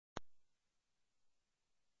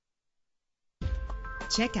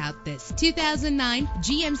Check out this 2009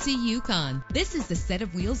 GMC Yukon. This is the set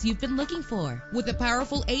of wheels you've been looking for, with a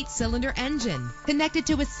powerful 8-cylinder engine connected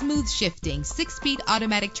to a smooth shifting 6-speed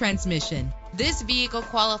automatic transmission. This vehicle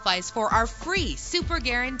qualifies for our free Super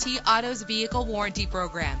Guarantee Autos Vehicle Warranty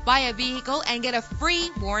Program. Buy a vehicle and get a free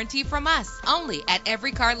warranty from us, only at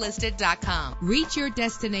everycarlisted.com. Reach your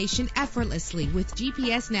destination effortlessly with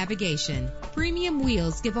GPS navigation. Premium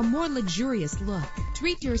wheels give a more luxurious look.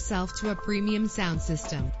 Treat yourself to a premium sound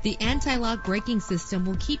system. The anti-lock braking system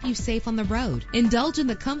will keep you safe on the road. Indulge in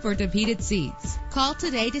the comfort of heated seats. Call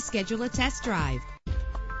today to schedule a test drive.